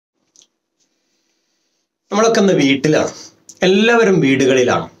നമ്മളൊക്കെ ഇന്ന് വീട്ടിലാണ്. എല്ലാവരും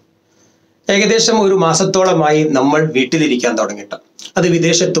വീടുകളിലാണ്. ഏകദേശം ഒരു മാസത്തോളമായി നമ്മൾ വീട്ടിലിരിക്കാൻ തുടങ്ങിയിട്ട്. അത്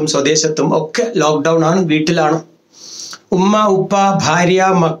വിദേശത്തും സ്വദേശത്തും ഒക്കെ ലോക്ക്ഡൗൺ ആണ്, വീട്ടിലാണ്. ഉമ്മ, ഉപ്പ, ഭാര്യ,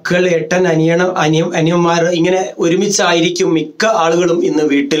 മക്കൾ, ഏട്ടൻ, അനിയന്മാർ ഇങ്ങനെ ഒരുമിച്ചായിരിക്കും മിക്ക ആളുകളും ഇന്ന്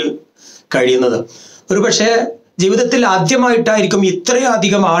വീട്ടിൽ കഴിയുന്നത്. ഒരുപക്ഷെ ജീവിതത്തിൽ ആദ്യമായിട്ടായിരിക്കും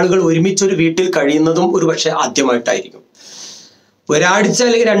ഇത്രയധികം ആളുകൾ ഒരുമിച്ചൊരു വീട്ടിൽ കഴിയുന്നതും ഒരുപക്ഷെ ആദ്യമായിട്ടായിരിക്കും. ഒരാഴ്ച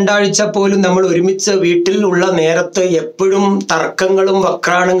അല്ലെങ്കിൽ രണ്ടാഴ്ച പോലും നമ്മൾ ഒരുമിച്ച് വീട്ടിൽ ഉള്ള നേരത്ത് എപ്പോഴും തർക്കങ്ങളും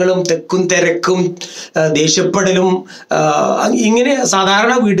വക്രാണങ്ങളും തെക്കും തിരക്കും ദേഷ്യപ്പെടലും ഇങ്ങനെ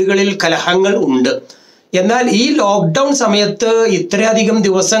സാധാരണ വീടുകളിൽ കലഹങ്ങൾ ഉണ്ട്. എന്നാൽ ഈ ലോക്ക്ഡൗൺ സമയത്ത് ഇത്രയധികം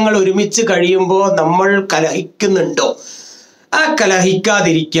ദിവസങ്ങൾ ഒരുമിച്ച് കഴിയുമ്പോൾ നമ്മൾ കലഹിക്കുന്നുണ്ടോ? ആ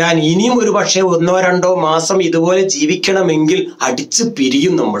കലഹിക്കാതിരിക്കാൻ ഇനിയും ഒരു പക്ഷേ 1-2 മാസം ഇതുപോലെ ജീവിക്കണമെങ്കിൽ അടിച്ച്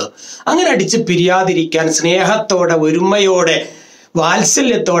പിരിയും നമ്മൾ. അങ്ങനെ അടിച്ച് പിരിയാതിരിക്കാൻ സ്നേഹത്തോടെ, ഒരുമയോടെ,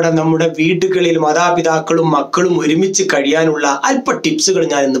 വാത്സല്യത്തോടെ നമ്മുടെ വീടുകളിൽ മാതാപിതാക്കളും മക്കളും ഒരുമിച്ച് കഴിയാനുള്ള അല്പ ടിപ്സുകൾ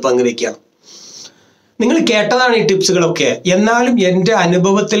ഞാൻ ഇന്ന് പങ്കുവെക്കുകയാണ്. നിങ്ങൾ കേട്ടതാണ് ഈ ടിപ്സുകളൊക്കെ. എന്നാലും എൻ്റെ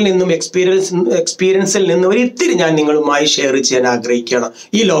അനുഭവത്തിൽ നിന്നും എക്സ്പീരിയൻസിൽ നിന്നും ഒരിത്തിരി ഞാൻ നിങ്ങളുമായി ഷെയർ ചെയ്യാൻ ആഗ്രഹിക്കുകയാണ്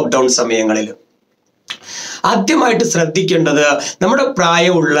ഈ ലോക്ക്ഡൗൺ സമയങ്ങളിൽ. ആദ്യമായിട്ട് ശ്രദ്ധിക്കേണ്ടത്, നമ്മുടെ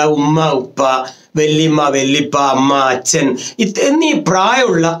പ്രായമുള്ള ഉമ്മ, ഉപ്പ, വല്യമ്മ, വല്യപ്പ, അമ്മ, അച്ഛൻ എന്നീ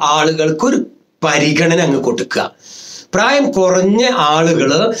പ്രായമുള്ള ആളുകൾക്ക് ഒരു പരിഗണന അങ്ങ് കൊടുക്കുക. പ്രായം കുറഞ്ഞ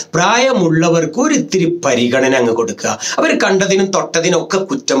ആളുകള് പ്രായമുള്ളവർക്ക് ഒരിത്തിരി പരിഗണന അങ്ങ് കൊടുക്കുക. അവർ കണ്ടതിനും തൊട്ടതിനൊക്കെ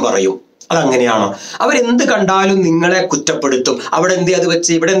കുറ്റം പറയും. അതങ്ങനെയാണോ? അവരെന്ത് കണ്ടാലും നിങ്ങളെ കുറ്റപ്പെടുത്തും. അവിടെ എന്തേ അത് വെച്ച്,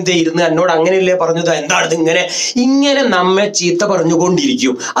 ഇവിടെ എന്തേ ഇരുന്ന്, എന്നോട് അങ്ങനെയല്ലേ പറഞ്ഞത്, എന്താണിത് ഇങ്ങനെ നമ്മെ ചീത്ത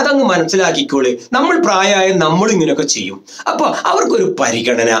പറഞ്ഞുകൊണ്ടിരിക്കും. അതങ്ങ് മനസ്സിലാക്കിക്കോളെ. നമ്മൾ പ്രായമായ നമ്മൾ ഇങ്ങനെയൊക്കെ ചെയ്യും. അപ്പൊ അവർക്കൊരു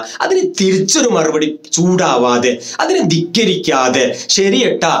പരിഗണന, അതിന് തിരിച്ചൊരു മറുപടി, ചൂടാവാതെ, അതിനെ ധിക്കരിക്കാതെ,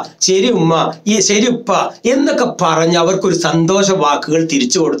 ശരിയട്ടാ, ശരി ഉമ്മ, ശരി ഉപ്പ എന്നൊക്കെ പറഞ്ഞ് അവർക്കൊരു സന്തോഷ വാക്കുകൾ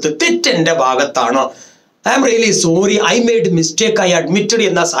തിരിച്ചു കൊടുത്ത്, തെറ്റെന്റെ ഭാഗത്താണോ, I am really sorry, I made mistake, I admitted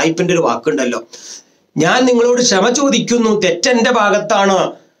എന്ന സായിപ്പിന്റെ ഒരു വാക്കുണ്ടല്ലോ, ഞാൻ നിങ്ങളോട് ക്ഷമ ചോദിക്കുന്നു, തെറ്റെന്റെ ഭാഗത്താണ്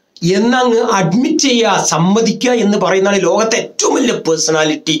എന്നങ്ങ് അഡ്മിറ്റ് ചെയ്യുക, സമ്മതിക്കുക എന്ന് പറയുന്നതാണ് ലോകത്തെ ഏറ്റവും വലിയ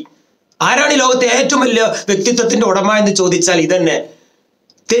പേഴ്സണാലിറ്റി. ആരാണ് ഈ ലോകത്തെ ഏറ്റവും വലിയ വ്യക്തിത്വത്തിന്റെ ഉടമ എന്ന് ചോദിച്ചാൽ ഇതന്നെ.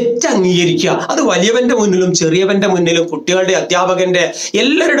 തെറ്റ് അംഗീകരിക്കുക. അത് വലിയവന്റെ മുന്നിലും ചെറിയവന്റെ മുന്നിലും കുട്ടികളുടെ, അധ്യാപകന്റെ,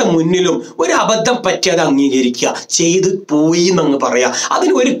 എല്ലാവരുടെ മുന്നിലും ഒരു അബദ്ധം പറ്റി അത് അംഗീകരിക്കുക. ചെയ്ത് പോയി എന്നങ്ങ് പറയാ.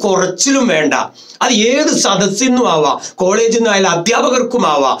 അതിന് ഒരു കുറച്ചിലും വേണ്ട. അത് ഏത് സദസ്സിന്നും ആവാം, കോളേജിൽ നിന്നായാലും അധ്യാപകർക്കും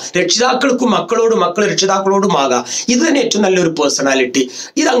ആവാം, രക്ഷിതാക്കൾക്കും മക്കളോടും, മക്കൾ രക്ഷിതാക്കളോടും ആകാം. ഇത് തന്നെ ഏറ്റവും നല്ലൊരു പേഴ്സണാലിറ്റി.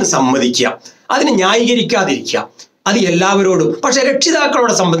 ഇതങ്ങ് സമ്മതിക്കുക, അതിന് ന്യായീകരിക്കാതിരിക്കുക. അത് എല്ലാവരോടും. പക്ഷെ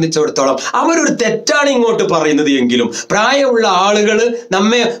രക്ഷിതാക്കളോടെ സംബന്ധിച്ചിടത്തോളം അവരൊരു തെറ്റാണ് ഇങ്ങോട്ട് പറയുന്നത് എങ്കിലും പ്രായമുള്ള ആളുകൾ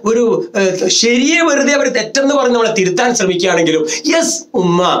നമ്മെ ഒരു ശരിയെ വെറുതെ അവർ തെറ്റെന്ന് പറഞ്ഞ് നമ്മളെ തിരുത്താൻ ശ്രമിക്കുകയാണെങ്കിലും യെസ്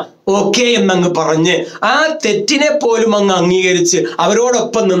ഉമ്മ ഓക്കെ എന്നങ്ങ് പറഞ്ഞ് ആ തെറ്റിനെ പോലും അങ്ങ് അംഗീകരിച്ച്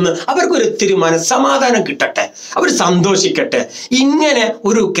അവരോടൊപ്പം നിന്ന് അവർക്കൊരു ഇത്തിരി മനസ്സമാധാനം കിട്ടട്ടെ, അവർ സന്തോഷിക്കട്ടെ. ഇങ്ങനെ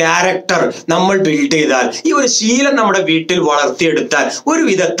ഒരു ക്യാരക്ടർ നമ്മൾ ബിൽഡ് ചെയ്താൽ, ഈ ഒരു ശീലം നമ്മുടെ വീട്ടിൽ വളർത്തിയെടുത്താൽ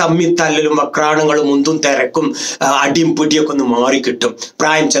ഒരുവിധ തമ്മിത്തല്ലലും വക്രാണങ്ങളും മുന്തും തിരക്കും അടിയും പിടിയൊക്കെ ഒന്ന് മാറിക്കിട്ടും.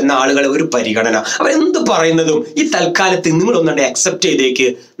 പ്രായം ചെന്ന ആളുകളെ ഒരു പരിഗണന, അവരെന്ത് പറയുന്നതും ഈ തൽക്കാലത്ത് നിങ്ങളൊന്നുകൊണ്ട് അക്സെപ്റ്റ് ചെയ്തേക്ക്.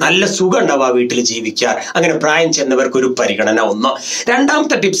 നല്ല സുഖം ഉണ്ടാവും ആ വീട്ടിൽ ജീവിക്കാൻ. അങ്ങനെ പ്രായം ചെന്നവർക്ക് ഒരു പരിഗണന. ഒന്ന്.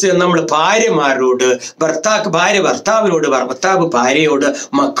 രണ്ടാമത്തെ ടിപ്സ്, നമ്മൾ ഭാര്യമാരോട്, ഭർത്താവിനോട്, ഭർത്താവ് ഭാര്യയോട്,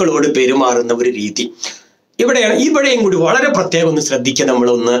 മക്കളോട് പെരുമാറുന്ന ഒരു രീതി. ഇവിടെയും കൂടി വളരെ പ്രത്യേകം ഒന്ന് ശ്രദ്ധിക്കുക.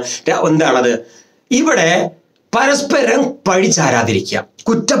 നമ്മളൊന്ന് എന്താണത്, ഇവിടെ പരസ്പരം പഴിചാരാതിരിക്കുക,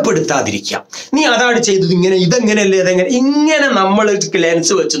 കുറ്റപ്പെടുത്താതിരിക്കുക. നീ അതാണ് ചെയ്തത്, ഇങ്ങനെ, ഇതെങ്ങനെയല്ലേ, ഇങ്ങനെ നമ്മൾ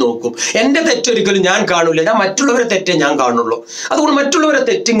ലെൻസ് വെച്ച് നോക്കും. എൻ്റെ തെറ്റൊരിക്കലും ഞാൻ കാണൂല, ഞാൻ മറ്റുള്ളവരെ തെറ്റേ ഞാൻ കാണുള്ളൂ. അതുകൊണ്ട് മറ്റുള്ളവരെ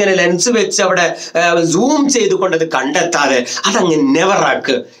തെറ്റിങ്ങനെ ലെൻസ് വെച്ച് അവിടെ സൂം ചെയ്തുകൊണ്ട് അത് കണ്ടെത്താതെ അതങ്ങ്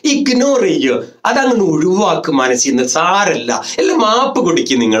നെവറാക്ക്, ഇഗ്നോർ ചെയ്യുക, അതങ്ങ് ഒഴിവാക്ക് മനസ്സിൽ നിന്ന്. സാരല്ല, എല്ലാം മാപ്പ്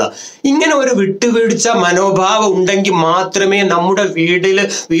കൊടുക്കും നിങ്ങൾ. ഇങ്ങനെ ഒരു വിട്ടുവീഴ്ച മനോഭാവം ഉണ്ടെങ്കിൽ മാത്രമേ നമ്മുടെ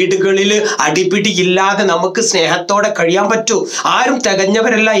വീടുകളിൽ അടിപിടിയില്ലാതെ നമുക്ക് സ്നേഹത്തോടെ കഴിയാൻ പറ്റൂ. ആരും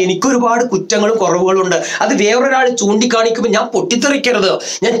തികഞ്ഞവരല്ല. എനിക്കൊരുപാട് കുറ്റങ്ങളും കുറവുകളും ഉണ്ട്. അത് വേറൊരാൾ ചൂണ്ടിക്കാണിക്കുമ്പോൾ ഞാൻ പൊട്ടിത്തെറിക്കരുത്,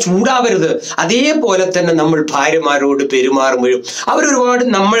 ഞാൻ ചൂടാവരുത്. അതേപോലെ തന്നെ നമ്മൾ ഭാര്യമാരോട് പെരുമാറുമ്പോഴും അവരൊരുപാട്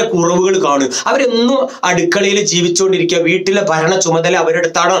നമ്മളെ കുറവുകൾ കാണും. അവരെന്നും അടുക്കളയിൽ ജീവിച്ചുകൊണ്ടിരിക്കുക, വീട്ടിലെ ഭരണ ചുമതല അവരുടെ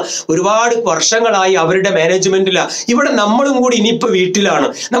അടുത്താണ്. ഒരുപാട് വർഷങ്ങളായി അവരുടെ മാനേജ്മെന്റിലാണ്. ഇവിടെ നമ്മളും കൂടി ഇനിയിപ്പോൾ വീട്ടിലാണ്.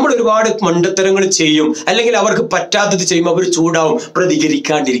 നമ്മൾ ഒരുപാട് മണ്ടത്തരങ്ങൾ ചെയ്യും, അല്ലെങ്കിൽ അവർക്ക് പറ്റാത്തത് ചെയ്യുമ്പോൾ അവർ ചൂടാവും.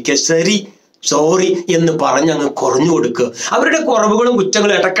 പ്രതികരിക്കാണ്ടിരിക്കുക. ശരി, സോറി എന്ന് പറഞ്ഞ് അങ്ങ് കുറഞ്ഞു കൊടുക്കുക. അവരുടെ കുറവുകളും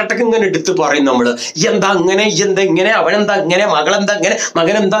കുറ്റങ്ങളും ഇടക്കിടക്ക് ഇങ്ങനെ എടുത്ത് പറയും നമ്മള്. എന്താ അങ്ങനെ, എന്താ ഇങ്ങനെ, അവനെന്താ ഇങ്ങനെ, മകളെന്താ ഇങ്ങനെ,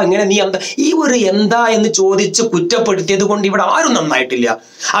 മകനെന്താ ഇങ്ങനെ, നീ എന്താ. ഈ ഒരു എന്താ എന്ന് ചോദിച്ച് കുറ്റപ്പെടുത്തിയത് കൊണ്ട് ഇവിടെ ആരും നന്നായിട്ടില്ല.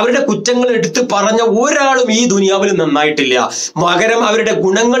 അവരുടെ കുറ്റങ്ങൾ എടുത്ത് പറഞ്ഞ ഒരാളും ഈ ദുനിയാവിൽ നന്നായിട്ടില്ല. പകരം അവരുടെ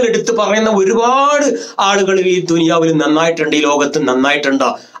ഗുണങ്ങൾ എടുത്ത് പറയുന്ന ഒരുപാട് ആളുകൾ ഈ ദുനിയാവിൽ നന്നായിട്ടുണ്ട്, ഈ ലോകത്ത് നന്നായിട്ടുണ്ട്,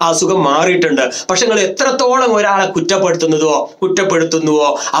 അസുഖം മാറിയിട്ടുണ്ട്. പക്ഷെ നിങ്ങൾ എത്രത്തോളം ഒരാളെ കുറ്റപ്പെടുത്തുന്നുവോ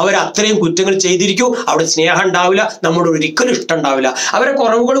അവർ അത്രയും കുറ്റങ്ങൾ ചെയ്തിരിക്കും. അവിടെ സ്നേഹം ഉണ്ടാവില്ല, നമ്മോട് ഒരിക്കലും ഇഷ്ടം ഉണ്ടാവില്ല. അവരെ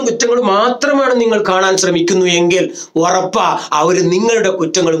കുറവുകളും കുറ്റങ്ങളും മാത്രമാണ് നിങ്ങൾ കാണാൻ ശ്രമിക്കുന്നു എങ്കിൽ ഉറപ്പാ അവർ നിങ്ങളുടെ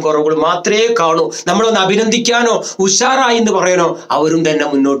കുറ്റങ്ങളും കുറവുകളും മാത്രമേ കാണൂ. നമ്മളൊന്ന് അഭിനന്ദിക്കാനോ ഉഷാറായി എന്ന് പറയാനോ അവരും തന്നെ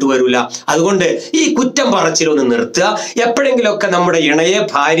മുന്നോട്ട് വരില്ല. അതുകൊണ്ട് ഈ കുറ്റം പറച്ചിലൊന്ന് നിർത്തുക. എപ്പോഴെങ്കിലുമൊക്കെ നമ്മുടെ ഇണയെ,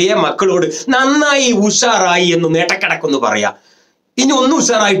 ഭാര്യയെ, മക്കളോട് നന്നായി ഉഷാറായി എന്നൊന്ന് ഇടക്കിടക്കൊന്ന് പറയാം. ഇനി ഒന്നും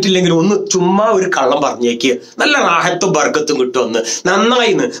ഉഷാറായിട്ടില്ലെങ്കിൽ ഒന്ന് ചുമ്മാ ഒരു കള്ളം പറഞ്ഞേക്ക്, നല്ല റാഹത്തും ബർക്കത്തും കിട്ടുമെന്ന്.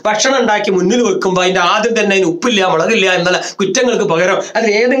 നന്നായിന്ന് ഭക്ഷണം ഉണ്ടാക്കി മുന്നിൽ വെക്കുമ്പോൾ അതിന്റെ ആദ്യം തന്നെ അതിന് ഉപ്പില്ല, മുളകില്ല എന്നുള്ള കുറ്റങ്ങൾക്ക് പകരം അത്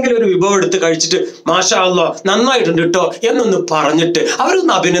ഏതെങ്കിലും ഒരു വിഭവം എടുത്ത് കഴിച്ചിട്ട് മാഷാ അല്ലാഹ് നന്നായിട്ടുണ്ട് കേട്ടോ എന്നൊന്ന് പറഞ്ഞിട്ട്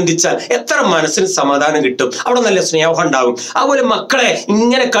അവരൊന്ന് അഭിനന്ദിച്ചാൽ എത്ര മനസ്സിന് സമാധാനം കിട്ടും. അവിടെ നല്ല സ്നേഹം ഉണ്ടാകും. അതുപോലെ മക്കളെ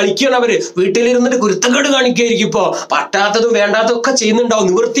ഇങ്ങനെ കളിക്കണവര് വീട്ടിലിരുന്നിട്ട് കുരുത്തക്കേട് കാണിക്കുകയായിരിക്കും. ഇപ്പോ പറ്റാത്തതും വേണ്ടാത്തതും ഒക്കെ ചെയ്യുന്നുണ്ടാവും.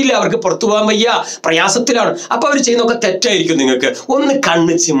 നിവൃത്തിയില്ല, അവർക്ക് പുറത്തു പോകാൻ വയ്യ, പ്രയാസത്തിലാണ്. അപ്പൊ അവർ ചെയ്യുന്നതൊക്കെ തെറ്റായിരിക്കും. നിങ്ങൾക്ക് ഒന്ന്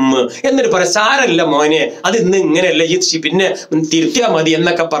കണ്ണ് ചിമ്മ് എന്നിട്ട് പറയാം, സാരല്ല മോനെ, അത് ഇന്ന് ഇങ്ങനെയല്ല, പിന്നെ തിരുത്തിയാൽ മതി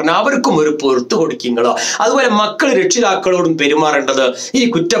എന്നൊക്കെ പറഞ്ഞാൽ അവർക്കും ഒരു പൊറത്തു കൊടുക്കുങ്ങളോ. അതുപോലെ മക്കൾ രക്ഷിതാക്കളോടും പെരുമാറേണ്ടത് ഈ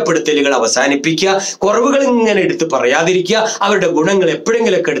കുറ്റപ്പെടുത്തലുകൾ അവസാനിപ്പിക്കുക, കുറവുകൾ ഇങ്ങനെ എടുത്ത് പറയാതിരിക്കുക, അവരുടെ ഗുണങ്ങൾ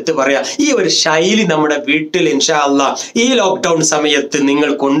എപ്പോഴെങ്കിലൊക്കെ എടുത്ത് പറയാ. ഈ ഒരു ശൈലി നമ്മുടെ വീട്ടിൽ ഇൻഷാ അല്ലാഹ് ഈ ലോക്ക്ഡൌൺ സമയത്ത്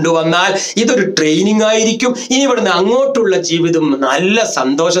നിങ്ങൾ കൊണ്ടുവന്നാൽ ഇതൊരു ട്രെയിനിങ് ആയിരിക്കും. ഇനി ഇവിടുന്ന് അങ്ങോട്ടുള്ള ജീവിതം നല്ല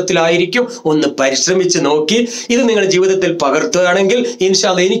സന്തോഷത്തിലായിരിക്കും. ഒന്ന് പരിശ്രമിച്ച് നോക്കി ഇത് നിങ്ങളുടെ ജീവിതത്തിൽ പകർത്തുകയാണെങ്കിൽ ഇൻഷാ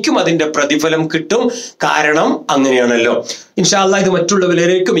അല്ലാഹ് എനിക്കും അതിന്റെ പ്രതിഫലം കിട്ടും. കാരണം അങ്ങനെയാണല്ലോ. ഇൻഷാ അല്ലാഹ് ഇത്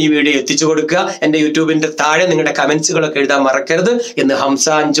മറ്റുള്ളവരിലേക്കും ഈ വീഡിയോ എത്തിച്ചു കൊടുക്കുക. എന്റെ യൂട്യൂബിന്റെ താഴെ നിങ്ങളുടെ കമന്റ്സുകളൊക്കെ എഴുതാൻ മറക്കരുത് എന്ന് ഹംസ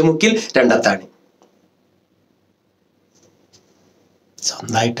അഞ്ചുമുക്കിൽ രണ്ടത്താണി.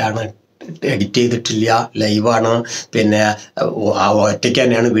 സ്വന്തമായിട്ടാണ്, എഡിറ്റ് ചെയ്തിട്ടില്ല, ലൈവാണ്, പിന്നെ ഒറ്റയ്ക്ക്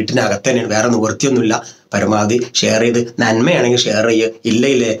തന്നെയാണ്, വീട്ടിനകത്ത് തന്നെയാണ്, വേറെ നിവൃത്തിയൊന്നുമില്ല. പരമാവധി ഷെയർ ചെയ്ത്, നന്മയാണെങ്കിൽ ഷെയർ ചെയ്യുക,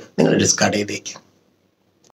 ഇല്ലേ നിങ്ങൾ ഡിസ്കാർഡ് ചെയ്തേക്കും.